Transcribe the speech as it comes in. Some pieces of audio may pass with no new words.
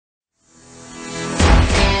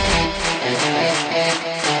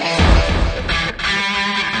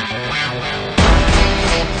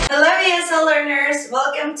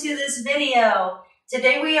welcome to this video.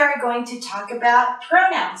 Today we are going to talk about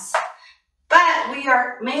pronouns, but we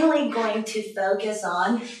are mainly going to focus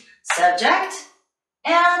on subject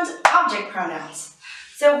and object pronouns.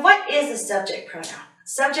 So what is a subject pronoun?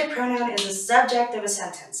 Subject pronoun is the subject of a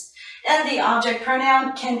sentence, and the object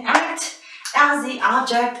pronoun can act as the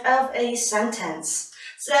object of a sentence.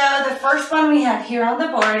 So the first one we have here on the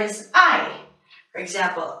board is I. For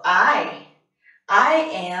example, I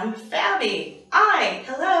am Fabby.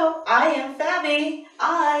 Hello, I am Fabby.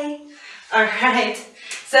 All right,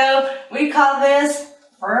 so we call this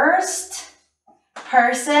first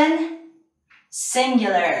person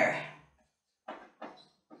singular.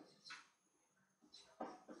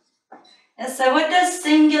 And so what does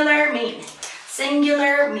singular mean?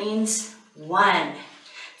 Singular means one.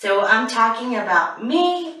 So I'm talking about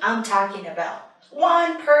me, I'm talking about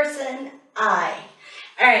one person, I.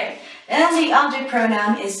 All right, and the object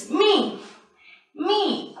pronoun is me.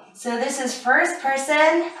 So this is first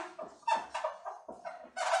person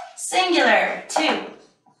singular, two.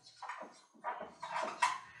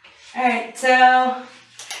 All right, so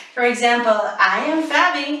for example, I am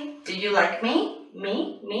Fabby. Do you like me?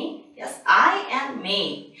 Me? Yes, I and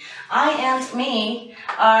me. I and me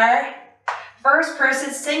are first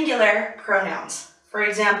person singular pronouns. For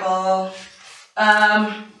example,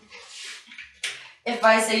 if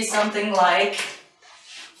I say something like,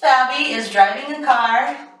 Fabby is driving a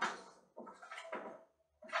car,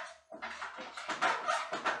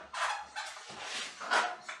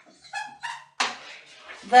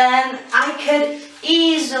 then I could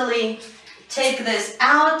easily take this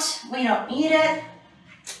out. We don't need it.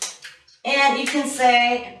 And I can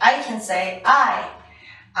say I,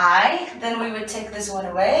 then we would take this one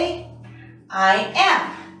away. I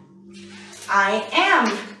am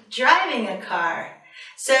driving a car.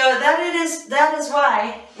 So that is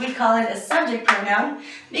why we call it a subject pronoun,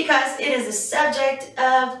 because it is the subject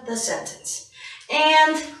of the sentence.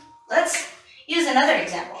 And let's use another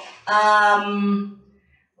example.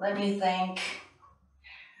 Let me think.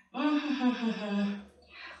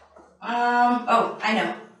 Oh, I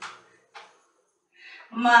know.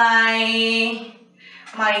 My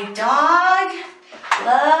dog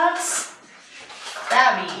loves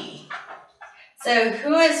Fabby. So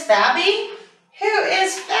who is Fabby? Who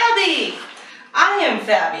is Fabby? I am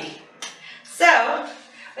Fabby. So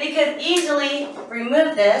we could easily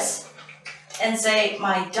remove this and say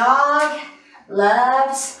my dog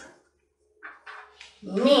loves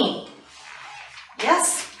me.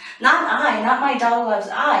 Yes, not my dog loves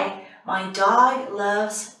I. My dog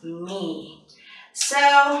loves me.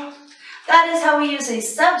 So that is how we use a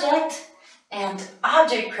subject and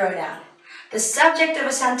object pronoun. The subject of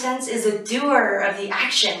a sentence is a doer of the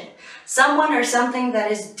action, someone or something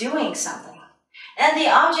that is doing something. And the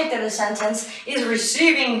object of the sentence is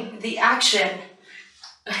receiving the action.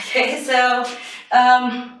 Okay, so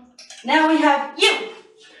now we have you.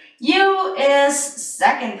 You is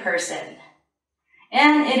second person.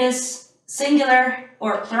 And it is singular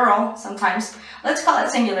or plural sometimes. Let's call it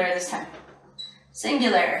singular this time.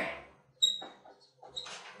 Singular.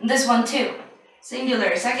 This one too.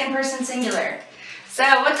 Singular, second person singular. So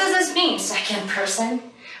what does this mean, second person?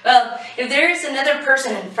 Well, if there is another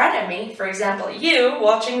person in front of me, for example, you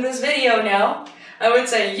watching this video now, I would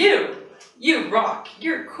say you rock,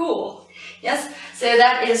 you're cool. Yes, so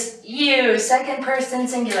that is you, second person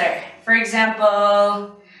singular. For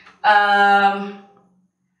example, the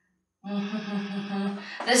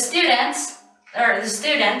student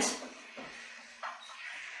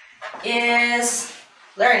is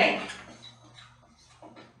learning.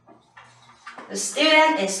 The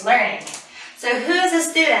student is learning. So who is the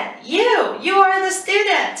student? You are the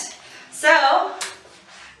student. So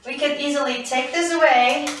we could easily take this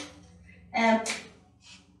away and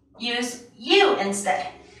use you instead.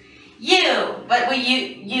 You, but we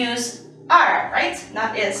use are, right?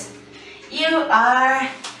 Not is. You are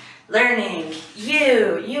learning.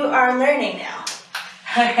 You are learning now.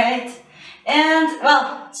 All right. And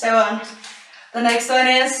well, so on. The next one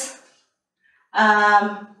is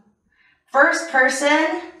first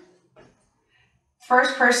person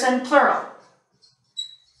plural.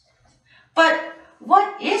 But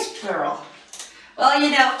what is plural? Well,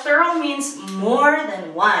 plural means more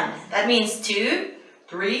than one. That means 2,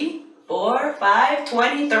 3, 4, 5,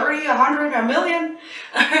 20, 30, 100, a million.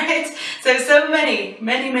 All right. So many.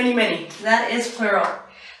 That is plural.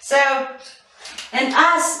 So, and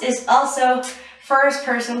us is also first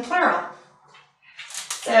person plural.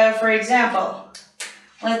 So, for example,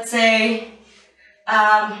 let's say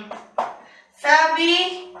Fabby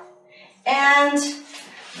and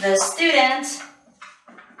the student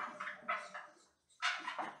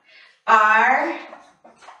are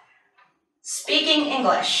speaking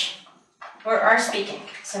English, or are speaking,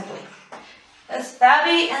 simply. As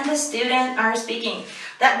Fabi and the student are speaking.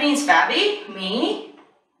 That means Fabi, me,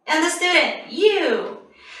 and the student, you.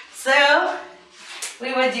 So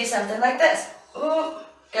we would do something like this. Ooh,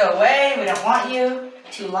 go away, we don't want you,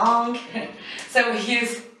 too long. So we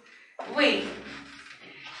use we.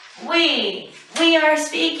 We are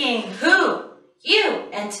speaking. Who? You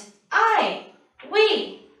and I.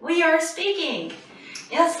 We are speaking.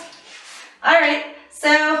 Yes? All right,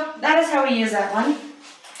 so that is how we use that one.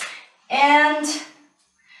 And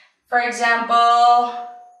for example,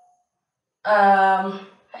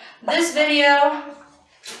 this video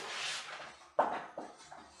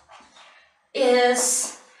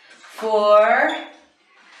is for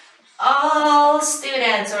all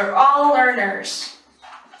students or all learners.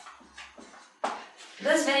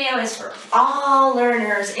 This video is for all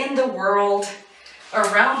learners in the world,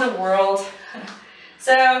 around the world.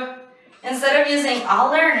 So instead of using all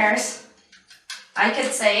learners, I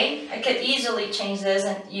could easily change this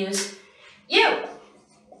and use you.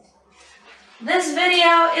 This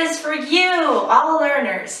video is for you, all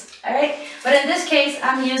learners, all right? But in this case,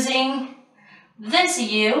 I'm using this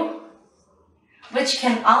you, which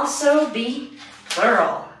can also be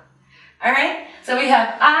plural, all right? So we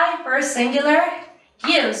have I, first singular,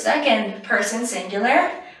 you, second person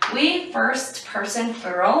singular, we, first person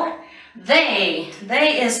plural, they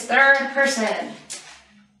is third person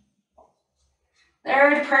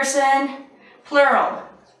plural,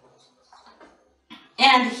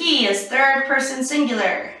 and he is third person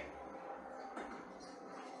singular.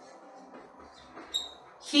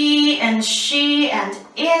 He and she and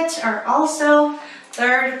it are also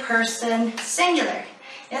third person singular.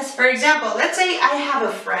 Yes, for example, let's say I have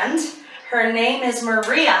a friend. Her name is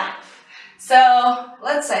Maria. So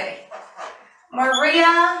let's say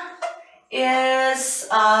Maria is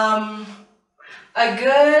a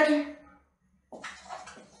good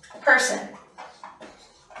person.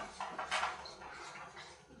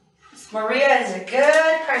 Maria is a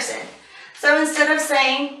good person. So instead of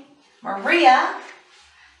saying Maria,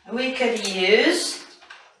 we could use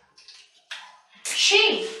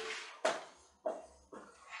she.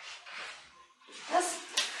 Yes.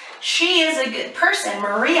 She is a good person.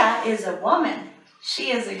 Maria is a woman.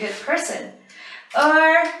 She is a good person.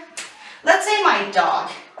 Or let's say my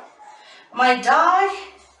dog. My dog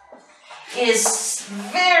is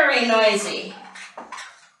very noisy.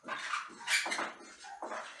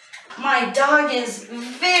 My dog is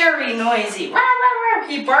very noisy.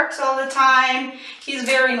 He barks all the time. He's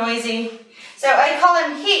very noisy. So I call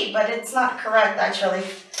him he, but it's not correct actually.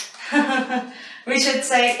 We should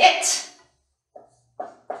say it.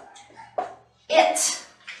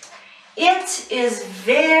 It is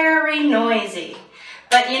very noisy.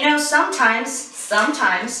 But you know,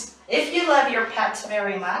 sometimes, if you love your pet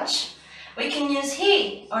very much, we can use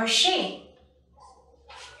he or she.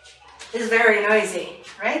 Is very noisy,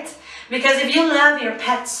 right? Because if you love your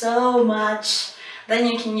pet so much, then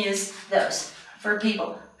you can use those for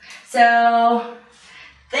people. So,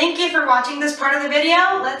 thank you for watching this part of the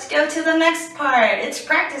video. Let's go to the next part. It's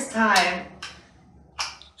practice time.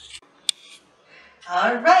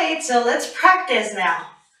 All right, so let's practice now.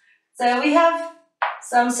 So we have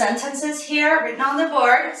some sentences here written on the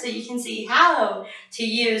board so you can see how to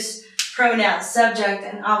use pronouns, subject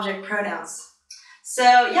and object pronouns. So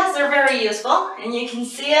yes, they're very useful and you can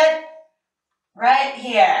see it right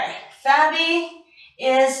here. Fabi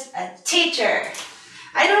is a teacher.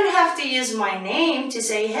 I don't have to use my name to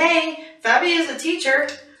say, hey, Fabi is a teacher.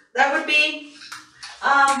 That would be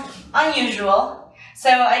unusual. So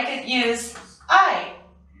I could use I.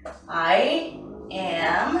 I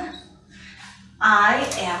am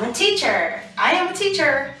a teacher. I am a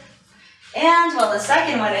teacher. And well, the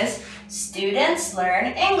second one is students learn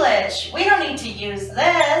English. We don't need to use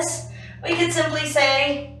this. We could simply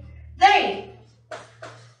say they.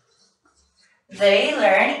 They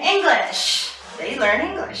learn English. They learn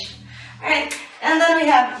English. All right. And then we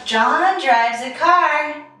have John drives a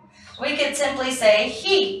car. We could simply say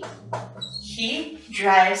he. He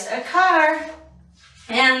drives a car.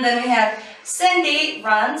 And then we have Cindy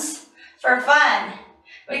runs for fun.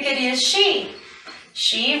 We could use she.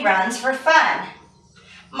 She runs for fun.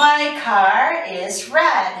 My car is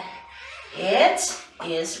red. It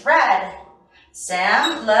is red.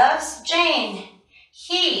 Sam loves Jane.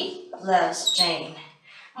 He loves Jane.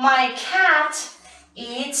 My cat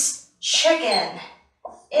eats chicken.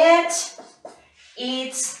 It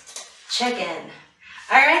eats chicken.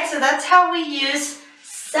 All right, so that's how we use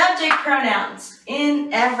subject pronouns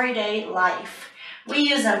in everyday life. We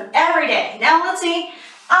use them every day. Now let's see,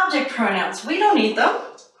 object pronouns. We don't need them.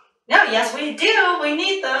 No, yes, we do. We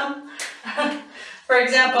need them. For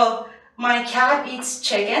example, my cat eats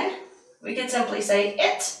chicken. We could simply say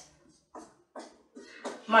it.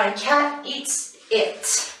 My cat eats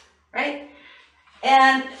it, right?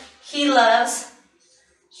 And he loves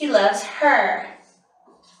her.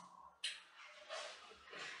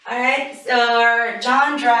 All right, so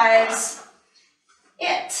John drives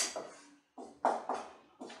it.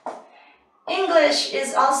 English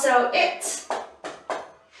is also it.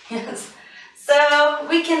 Yes. So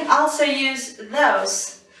we can also use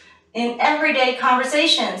those in everyday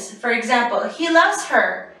conversations. For example, he loves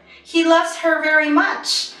her. He loves her very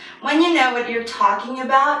much. When you know what you're talking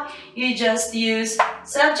about, you just use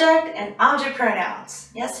subject and object pronouns.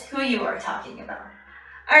 Yes, who you are talking about.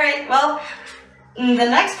 All right, well, in the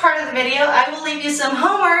next part of the video, I will leave you some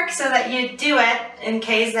homework so that you do it in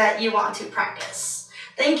case that you want to practice.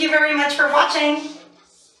 Thank you very much for watching.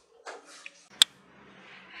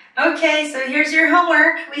 Okay, so here's your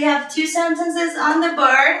homework. We have 2 sentences on the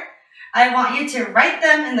board. I want you to write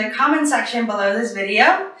them in the comment section below this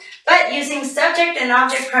video, but using subject and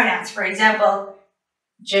object pronouns. For example,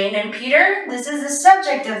 Jane and Peter, this is the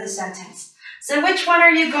subject of the sentence. So which one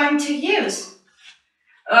are you going to use?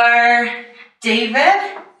 Or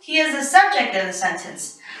David, he is the subject of the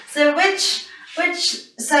sentence. So which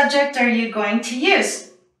subject are you going to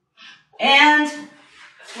use? And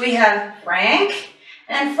we have Frank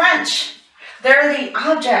and French. They're the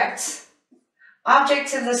objects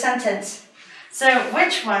of the sentence. So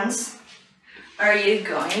which ones are you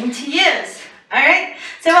going to use? All right,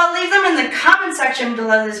 so I'll leave them in the comment section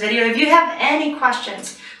below this video. If you have any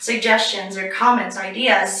questions, suggestions, or comments,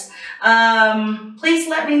 ideas, please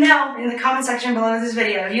let me know in the comment section below this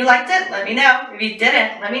video. If you liked it, let me know. If you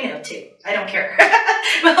didn't, let me know too. I don't care.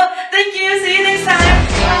 Well, thank you. See you next time.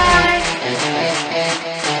 Bye.